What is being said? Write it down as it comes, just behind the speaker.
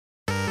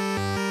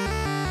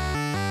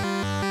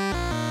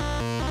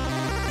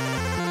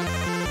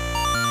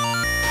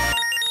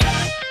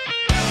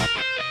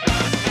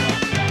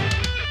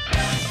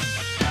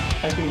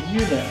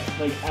hear that,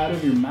 like, out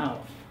of your mouth?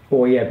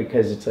 Well, yeah,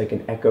 because it's like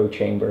an echo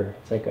chamber.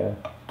 It's like a...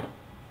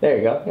 There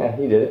you go. Yeah,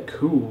 you did it.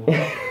 Cool.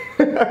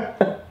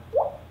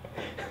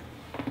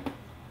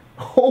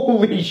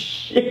 Holy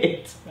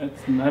shit.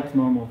 That's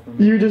normal for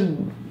me. You just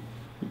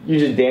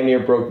damn near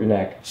broke your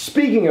neck.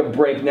 Speaking of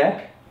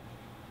breakneck.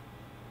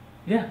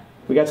 Yeah.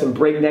 We got some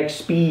breakneck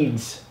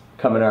speeds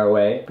coming our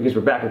way because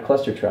we're back with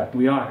Clustertruck.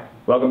 We are.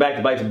 Welcome back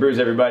to Bytes and Brews,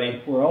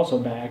 everybody. We're also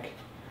back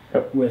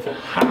with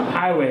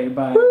Highway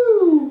by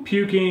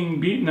Belching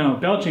Beaver.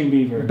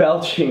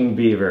 Belching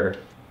Beaver.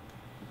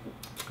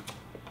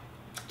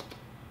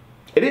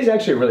 It is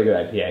actually a really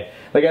good IPA.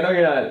 Like, I know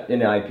you're not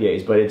into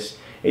IPAs, but it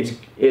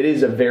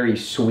is a very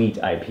sweet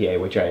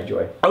IPA, which I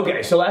enjoy.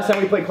 Okay, so last time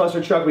we played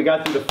Clustertruck, we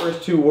got through the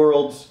first two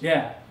worlds.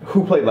 Yeah.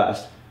 Who played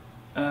last?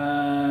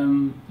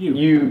 You.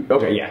 You,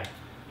 okay, yeah.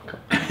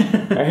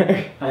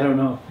 I don't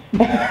know.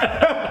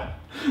 I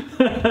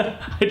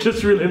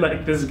just really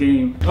like this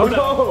game. Oh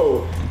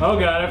no. Oh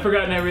god, I've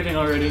forgotten everything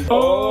already.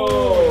 Oh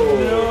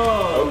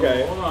no.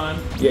 Okay. Hold on.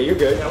 Yeah, you're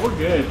good. Yeah, we're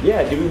good.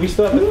 Yeah, do we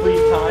still have the free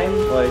time?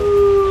 Like.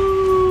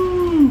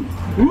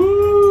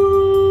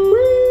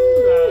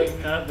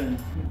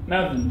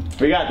 Nothing.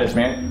 We got this,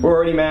 man. We're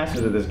already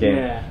masters of this game.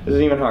 Yeah. This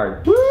isn't even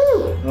hard. Woo!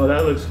 Oh,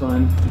 that looks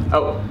fun.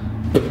 Oh.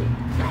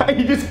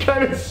 He just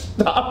kind of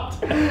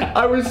stopped.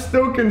 I was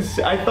still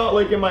I thought,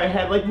 like, in my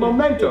head, like,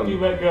 momentum. If you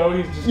let go,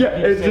 he's just... Yeah,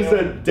 it's just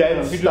a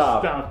dead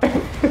stop.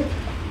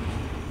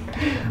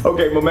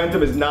 Okay,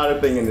 momentum is not a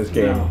thing in this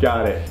game. No.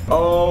 Got it.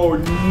 Oh,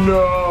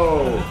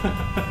 no.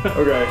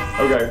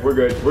 Okay, we're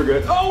good.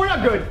 Oh, we're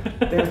not good.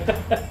 Damn.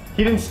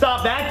 He didn't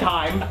stop that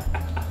time.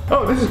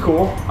 Oh, this is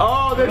cool.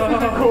 Oh, this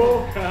isn't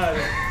cool. God.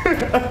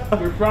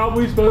 You're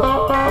probably supposed to...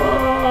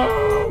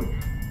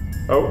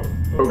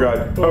 Oh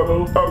god. Oh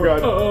god. Oh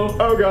god. Oh god.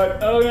 Oh god.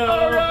 Oh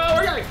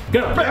god.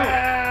 Go.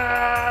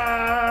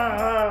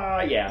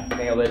 Yeah,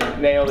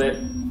 nailed it.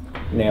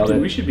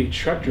 We should be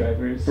truck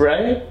drivers.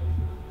 Right?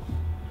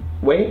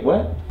 Wait,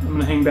 what? I'm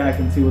gonna hang back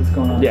and see what's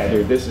going on. Yeah,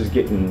 dude, this has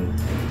got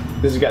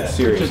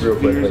serious just real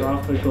quickly. Just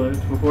off the cliff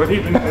before it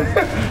even goes.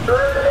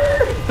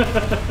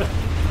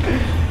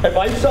 If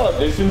I saw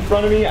this in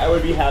front of me, I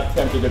would be half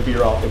tempted to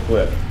veer off the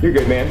cliff. You're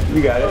good, man.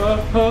 You got it.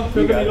 Throw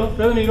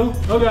the needle.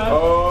 Oh god.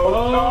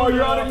 Oh,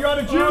 you're on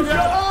a juice.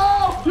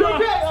 Oh, you're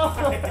okay.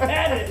 I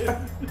had it.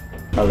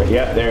 Okay,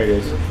 yeah, there it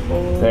is.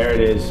 There it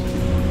is.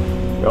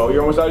 Oh,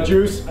 you're almost out of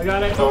juice. I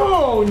got it.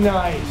 Oh,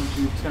 nice.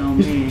 You tell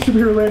me.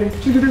 Superhero landing.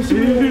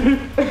 Superhero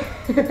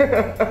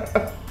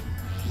landing.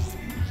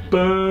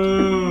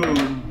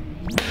 Boom.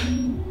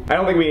 I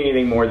don't think we need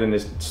anything more than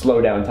this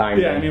slow down time.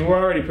 Yeah, I mean, we're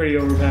already pretty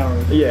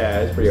overpowered. Yeah,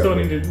 it's pretty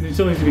It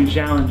still needs to be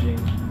challenging.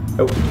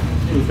 Oh.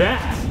 What was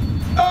that?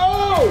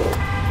 Oh!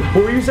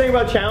 What were you saying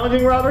about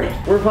challenging, Robert?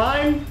 We're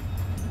fine?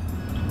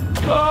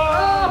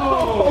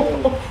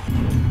 Oh!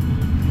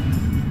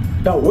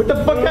 No, what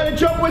the fuck kind of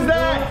jump was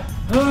that?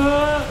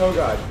 Oh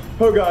god.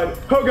 Oh god.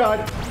 Oh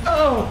god.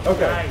 Oh!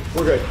 Okay. Nice.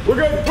 We're good. We're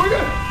good. We're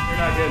good. You're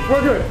not good.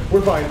 We're good.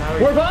 We're fine.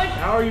 We're fine?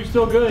 How are you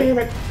still good? Damn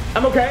it.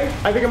 I'm okay.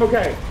 I think I'm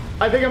okay.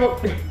 I think I'm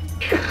okay.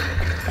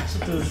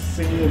 Just to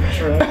see a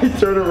truck. I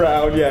turn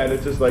around, yeah, and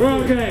it's just like...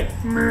 We're okay.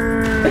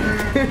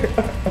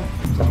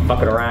 Stop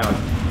fucking around.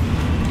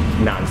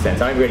 Nonsense.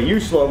 I'm going to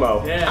use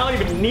slow-mo. Yeah. I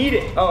don't even need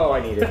it. Oh,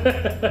 I need it.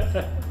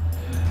 I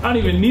don't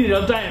even need it.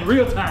 I'll die in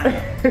real time.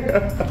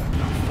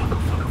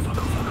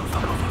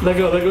 Let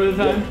go this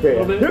time. Yeah.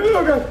 A little bit.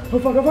 Oh, God. Oh,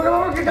 fuck.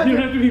 You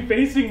don't have to be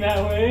facing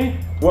that way.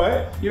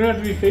 What? You don't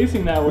have to be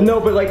facing that way. No,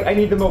 but like I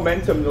need the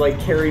momentum to like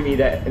carry me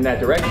in that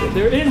direction.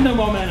 There is no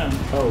momentum.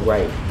 Oh,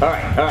 right. All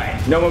right.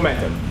 No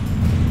momentum.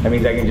 That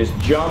means I can just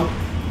jump.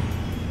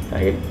 I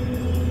can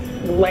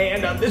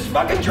land on this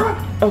fucking truck.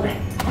 Okay.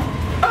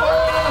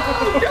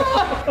 Oh,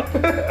 God!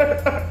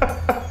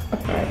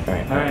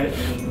 All right.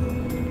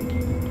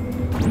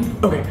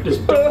 Okay. Just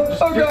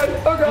oh god!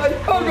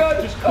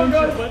 Just clench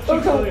your butt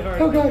cheeks really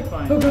hard. Okay.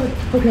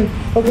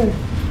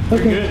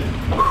 You're good.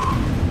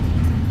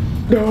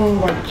 Oh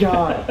my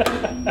god.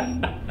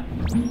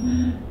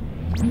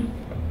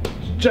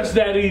 Just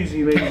that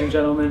easy, ladies and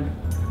gentlemen.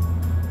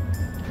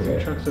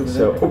 Okay. Truck's over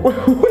So, there.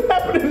 what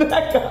happened to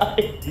that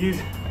guy?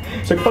 He's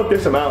like, fuck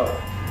this, I'm out.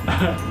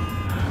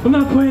 I'm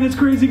not playing this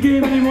crazy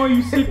game anymore,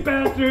 you sick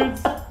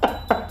bastards.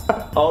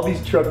 All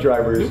these truck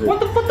drivers. What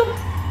the fuck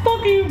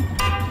are you?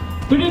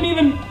 They didn't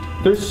even...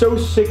 They're so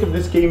sick of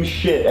this game's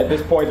shit at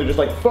this point, they're just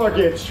like, fuck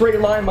it, straight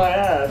line my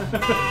ass.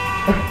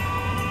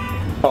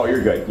 Oh,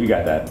 you're good. You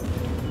got that.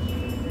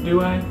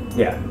 Do I?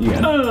 Yeah, you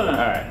got it.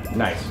 Alright,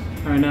 nice.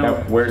 Alright,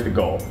 now where's the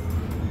goal?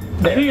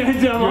 I think I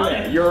did on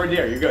it. You're already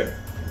there, you're good.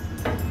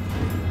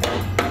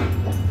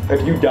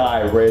 If you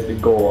die right at the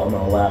goal, I'm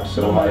gonna laugh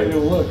so hard.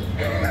 Look.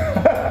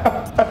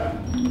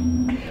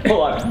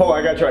 Hold on,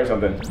 I gotta try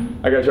something.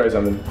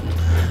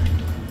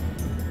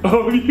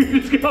 Oh,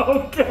 you just go,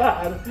 oh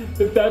god,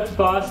 if that's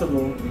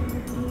possible.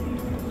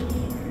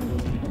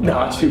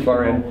 No, it's too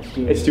far in.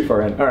 It's too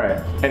far in.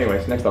 Alright,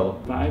 anyways, next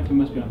level. 5? You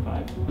must be on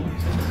 5.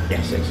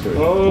 Yeah, 6 to it.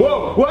 Oh.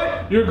 Whoa,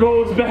 what? Your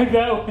goal is back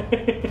that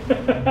way.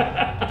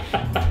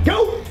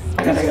 Go!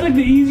 This is like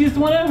the easiest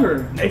one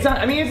ever. It's not,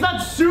 I mean, it's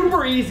not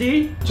super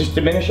easy. Just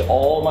diminish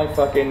all my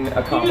fucking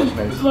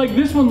accomplishments. Like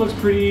this one looks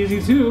pretty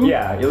easy too.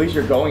 Yeah, at least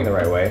you're going the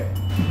right way.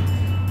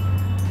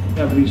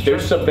 Yeah, but these truck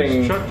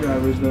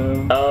drivers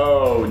though.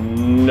 Oh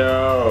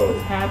no.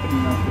 What's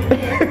happening up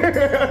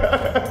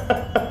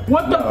there?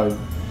 What the? No.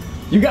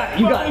 You got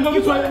it. Go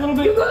this way a little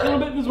bit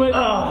this way.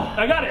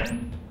 I got it.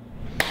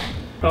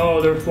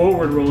 Oh, they're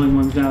forward rolling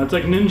ones now. It's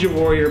like Ninja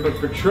Warrior, but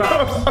for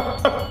trucks.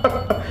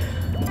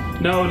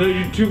 No,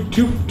 you're too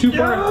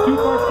far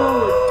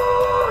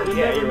forward.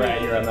 Yeah, you're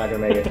right. I'm not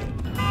gonna make it.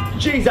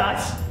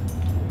 Jesus!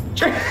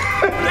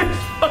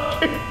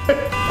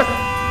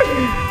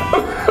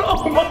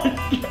 Oh my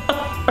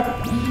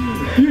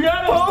god! You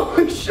got it!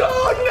 Holy shit!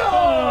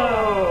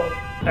 No!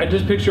 I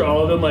just picture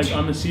all of them like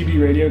on the CB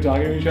radio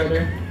talking to each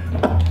other.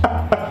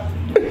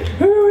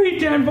 Who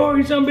eat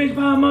 10-4, some bitch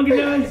pie monkey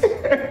does?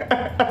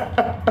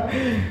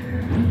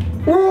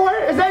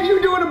 What? Is that you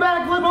doing a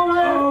backflip over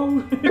there?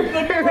 Oh, it's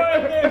like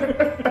right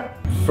there.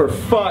 For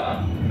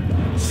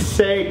fuck's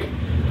sake,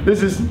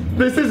 this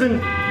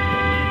isn't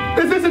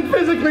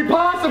physically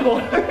possible.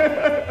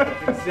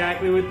 That's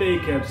exactly what they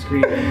kept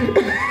screaming.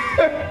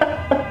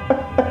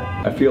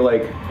 I feel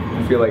like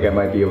I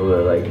might be able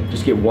to like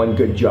just get one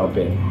good jump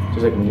in.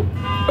 Just like,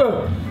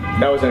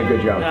 that wasn't a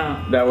good jump.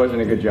 No. That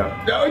wasn't a good jump.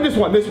 No, this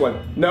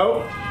one.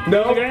 No.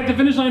 Look, I have the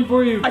finish line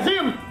for you. I see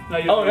him. No,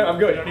 you no, I'm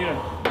good. You don't need him.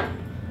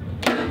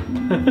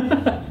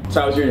 So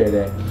how was your day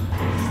today?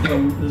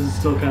 This is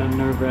still kind of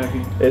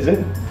nerve-wracking. Is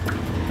it?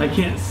 I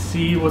can't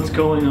see what's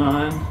going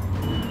on,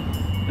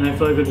 and I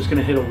feel like they're just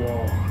gonna hit a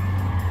wall.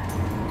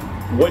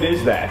 What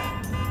is that?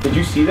 Did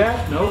you see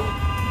that? Nope.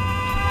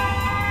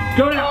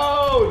 Go now!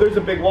 Oh, there's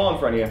a big wall in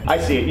front of you. I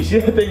see it. You see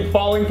that thing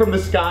falling from the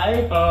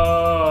sky?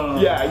 Oh.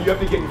 Yeah, you have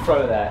to get in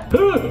front of that.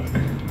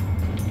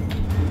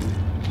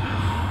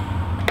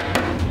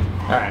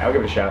 Alright, I'll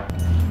give it a shot.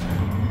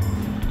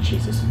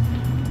 Jesus.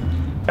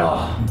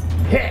 Oh.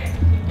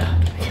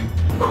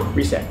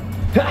 Reset.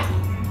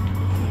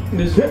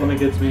 This is the one that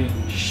gets me.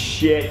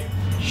 Shit.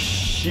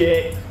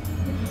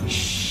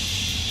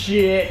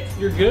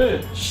 You're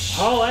good.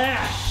 Haul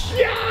ass.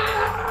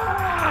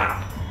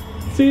 Yeah!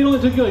 See, it only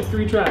took you like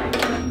 3 tries.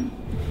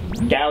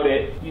 Doubt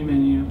it. New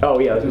menu. Oh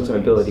yeah, those are some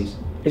abilities.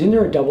 Isn't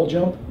there a double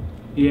jump?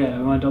 Yeah,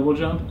 you want a double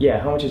jump?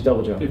 Yeah, how much is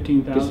double jump?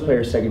 15,000. This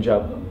player's second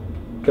jump.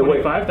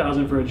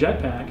 25,000 for a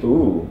jetpack.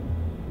 Ooh.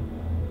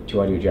 Do you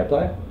want to do a jet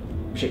black?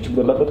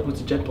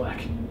 What's a jet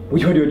black? You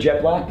want to do a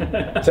jet black?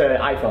 It's an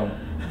iPhone.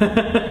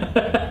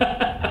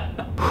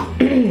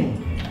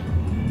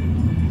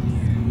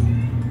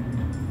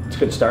 It's a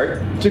good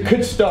start. It's a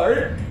good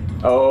start.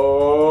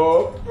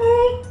 Oh.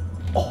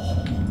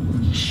 Oh.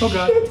 Oh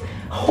god.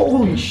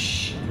 Holy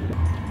shit.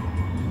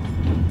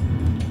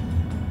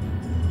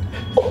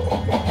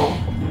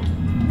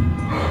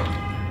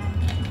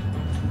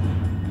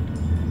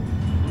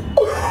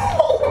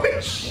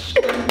 Holy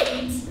shit.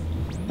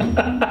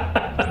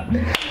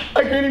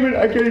 I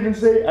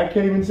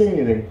can't even say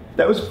anything.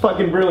 That was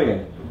fucking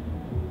brilliant.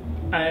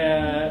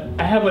 I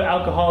have what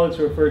alcoholics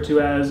refer to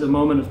as a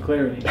moment of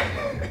clarity.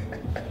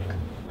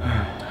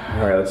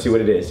 Alright, let's see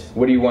what it is.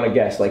 What do you want to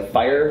guess? Like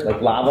fire? Like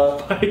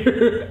lava?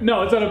 Fire?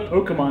 No, it's not a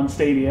Pokemon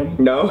stadium.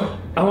 No?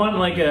 I want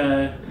like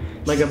a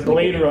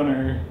Blade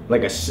Runner.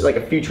 Like a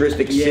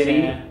futuristic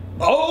city?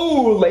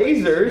 Oh,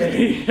 lasers!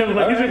 Yeah,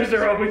 lasers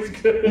are always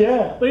good.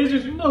 Yeah.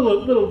 Lasers,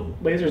 little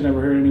lasers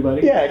never hurt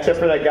anybody. Yeah, except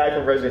for that guy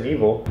from Resident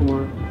Evil.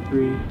 4,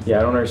 3. Yeah,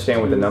 I don't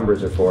understand what the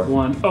numbers are for.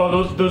 1.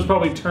 Oh, those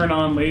probably turn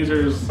on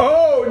lasers.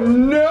 Oh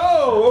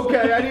no!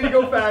 Okay, I need to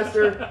go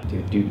faster.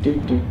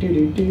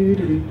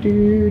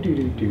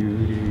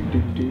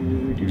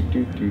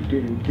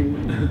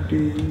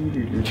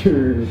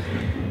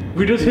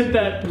 We just hit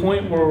that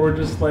point where we're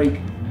just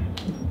like,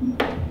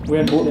 we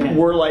understand.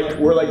 We're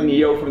like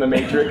Neo from the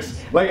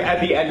Matrix. Like at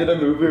the end of the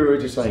movie, we were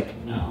just like,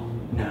 no.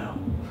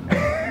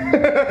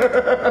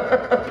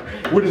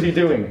 What is he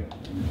doing?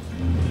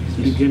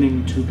 He's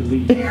beginning to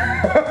believe.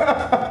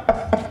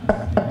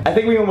 I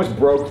think we almost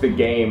broke the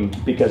game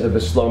because of the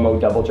slow-mo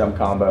double jump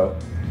combo.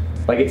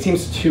 Like it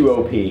seems too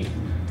OP.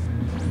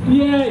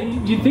 Yeah,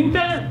 you think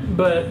that?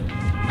 But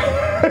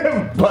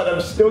but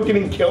I'm still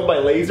getting killed by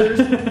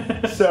lasers.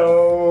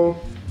 So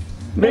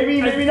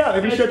maybe not.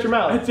 Maybe shut your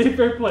mouth. I'd say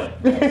fair play.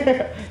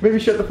 Maybe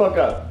shut the fuck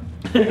up.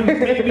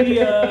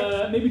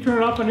 maybe turn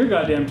it off on your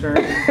goddamn turn.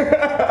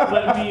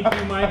 Let me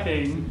do my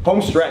thing.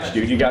 Home stretch,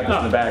 dude. You got this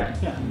in the bag.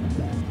 Yeah.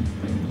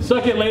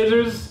 Suck it,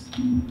 lasers.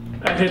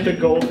 I hit the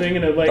goal thing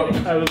and it like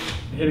I was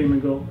hitting the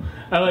goal.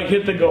 I like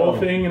hit the goal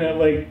thing and it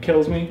like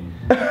kills me.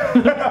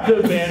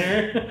 The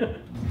banner.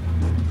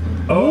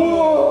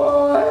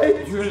 Oh,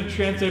 what? You're in a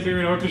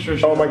Trans-Siberian Orchestra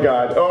show. Oh my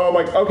god. Oh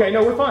my. Okay,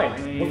 no, we're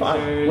fine. We're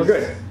fine. We're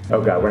good.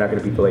 Oh god, we're not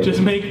gonna beat the lasers.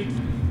 Just make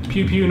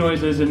pew pew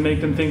noises and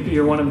make them think that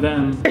you're one of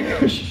them.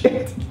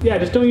 Shit. Yeah,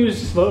 just don't use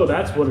slow.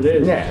 That's what it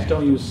is. Yeah. Just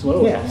don't use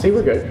slow. Yeah. See,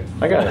 we're good.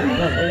 I got it.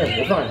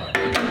 We're fine.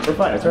 We're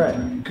fine. It's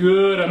alright.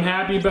 Good. I'm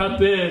happy about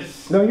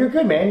this. No, you're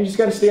good, man. You just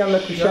gotta stay on the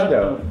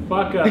crescendo. Shut the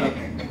fuck up.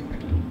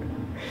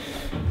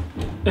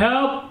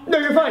 Help! No,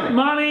 you're fine.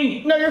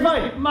 Money. No, you're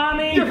fine.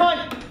 Money. You're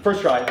fine.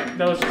 First try.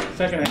 That was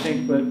second, I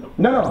think, but.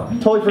 No,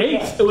 totally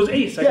first Ace. try. It was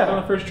ace. I got it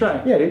on the first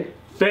try. Yeah, dude.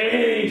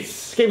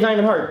 Face. This game's not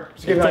even hard.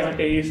 This game's It's like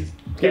ace. This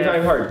game's not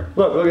even hard.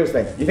 Look at this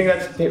thing. Do you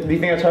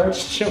think that's hard?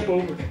 Just jump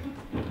over.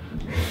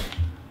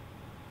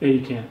 Yeah,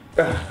 you can.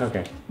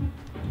 Okay.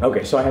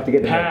 Okay, so I have to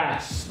get the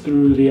Pass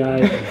through the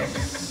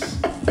ice.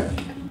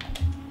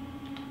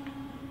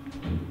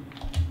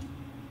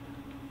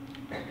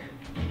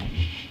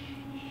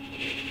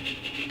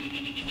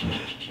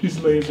 These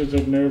lasers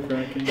are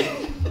nerve-wracking.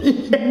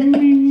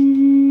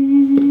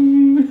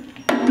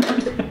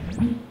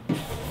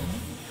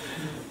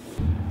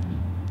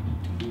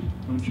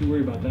 Don't you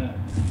worry about that.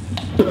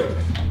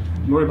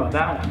 Worry about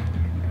that one.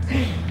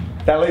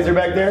 That laser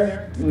back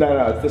there?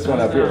 No, it's this one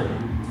up here.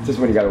 It's this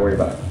one you gotta worry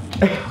about.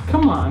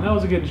 Come on, that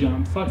was a good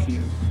jump. Fuck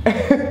you.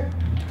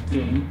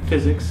 Game.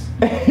 Physics.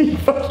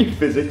 Fuck you,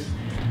 physics.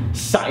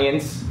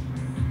 Science.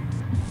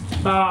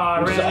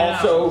 Ah,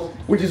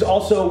 Which is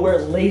also where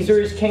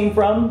lasers came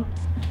from.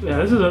 Yeah,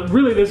 this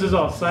is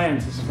all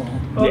science's fault.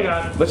 Oh yeah.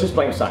 God. Let's just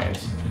blame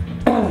science.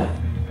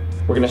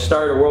 We're gonna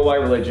start a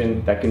worldwide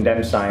religion that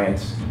condemns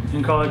science.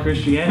 And call it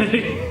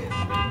Christianity.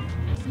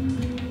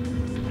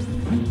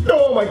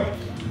 Oh my.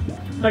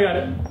 I got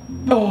it.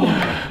 Oh.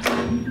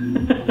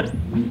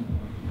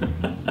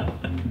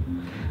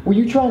 Were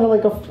you trying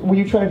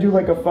to do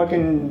like a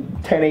fucking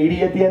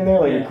 1080 at the end there,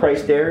 like a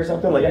Christ Dare or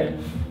something like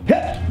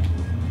that?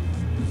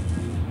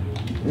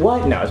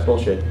 What? No, it's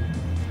bullshit.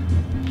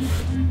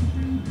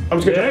 I'm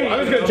just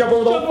gonna jump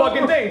over the whole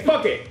fucking thing.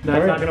 Fuck it.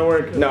 That's not gonna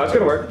work. No, it's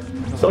gonna work.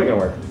 It's totally gonna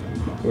work.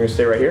 We're gonna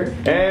stay right here.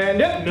 And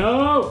yep.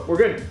 No. We're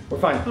good. We're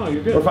fine. Oh,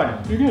 you're good. We're fine.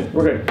 You're good.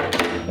 We're good.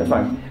 We're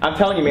fine. I'm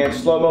telling you, man,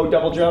 slow-mo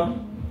double jump.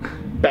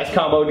 Best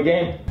combo in the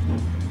game.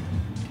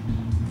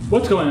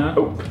 What's going on?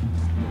 Oh.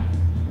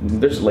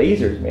 There's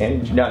lasers, man.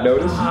 Did you not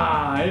notice?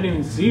 Ah, I didn't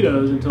even see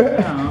those until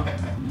now.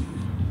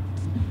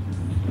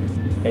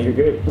 Hey, you're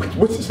good.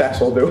 What's this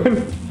asshole doing?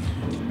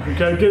 I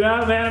gotta get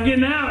out, man. I'm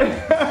getting out.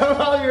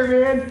 All here,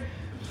 man.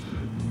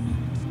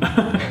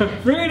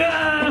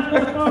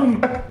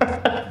 Freedom!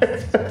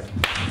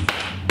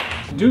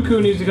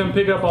 Dooku needs to come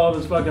pick up all of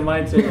his fucking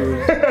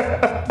lightsabers.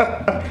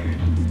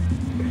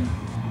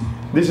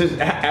 This is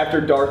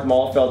after Darth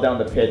Maul fell down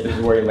the pit. This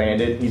is where he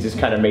landed. He's just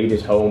kind of made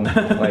his home.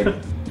 Like,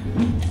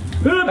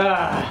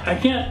 I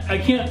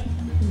can't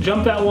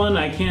jump that one.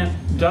 I can't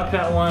duck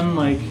that one.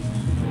 Like,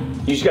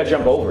 you just gotta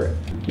jump over it.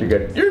 You're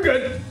good. You're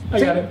good. I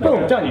got it.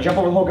 Boom, done. You jump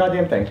over the whole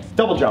goddamn thing.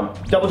 Double jump.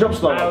 Double jump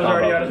slow. I was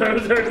already out of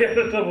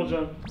double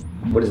jump.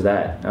 What is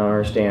that? I don't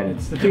understand.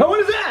 It's the thing. Oh, what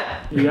is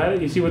that? You got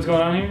it? You see what's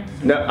going on here?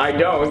 No, I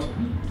don't.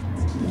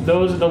 The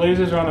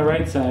lasers are on the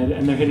right side,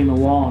 and they're hitting the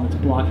wall, and it's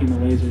blocking the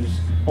lasers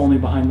only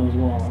behind those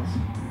walls.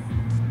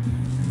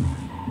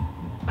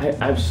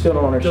 I still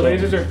don't understand.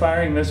 The lasers are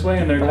firing this way,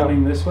 and they're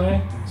coming this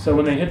way. So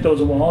when they hit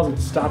those walls, it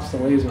stops the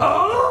laser.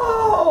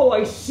 Oh,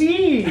 I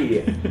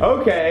see.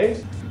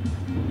 Okay.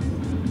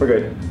 We're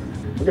good.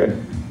 We're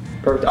good.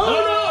 Perfect.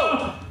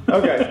 Oh no!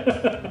 Okay.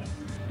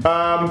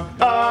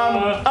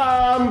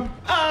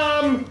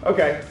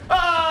 Okay.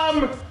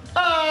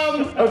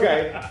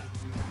 Okay.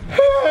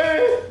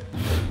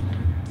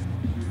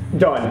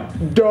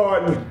 Done.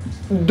 Done.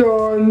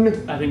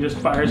 Done. I think just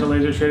fires a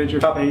laser straight at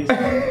your face.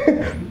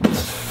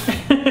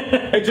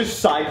 It just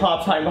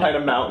Cyclops hiding behind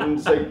a mountain.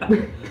 It's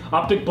like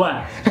Optic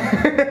blast.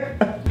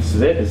 This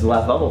is it. This is the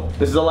last level.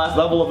 This is the last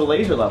level of the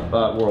laser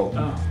world.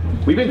 Oh.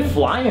 We've been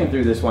flying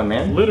through this one,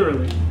 man.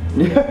 Literally.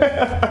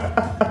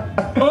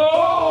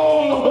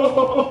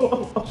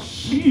 Oh!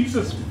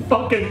 Jesus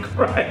fucking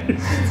Christ.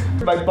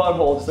 My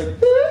butthole just like.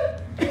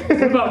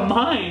 What about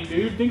mine,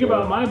 dude? Think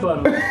about my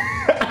butthole.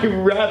 I'd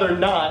rather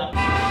not.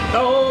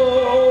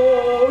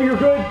 Oh, you're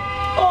good.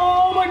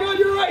 Oh my God,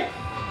 you're right.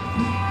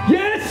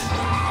 Yes.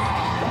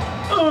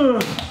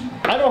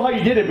 I don't know how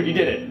you did it, but you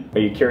did it. Are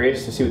you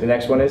curious to see what the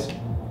next one is?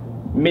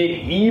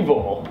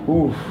 Medieval.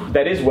 Ooh,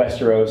 that is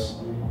Westeros.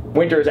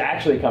 Winter is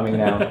actually coming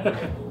now.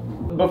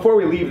 Before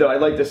we leave, though,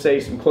 I'd like to say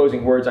some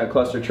closing words on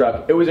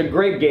Clustertruck. It was a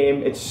great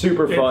game. It's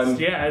super fun.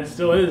 Yeah, it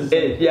still is.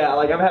 Yeah,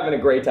 like I'm having a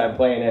great time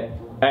playing it.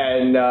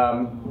 And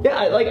yeah,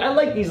 I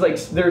like these, like,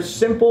 they're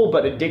simple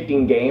but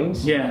addicting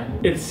games. Yeah,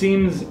 it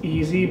seems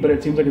easy, but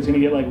it seems like it's gonna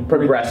get like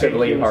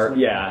progressively hard.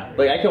 Yeah,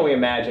 like I can only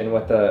imagine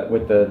what the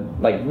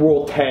like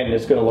World 10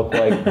 is gonna look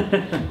like.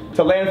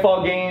 To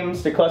Landfall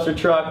games, to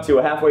Clustertruck, to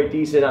a halfway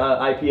decent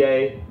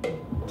IPA,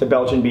 to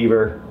Belching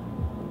Beaver,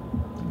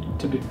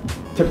 to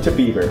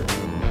Beaver.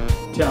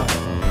 Ciao.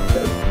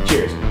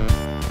 Cheers.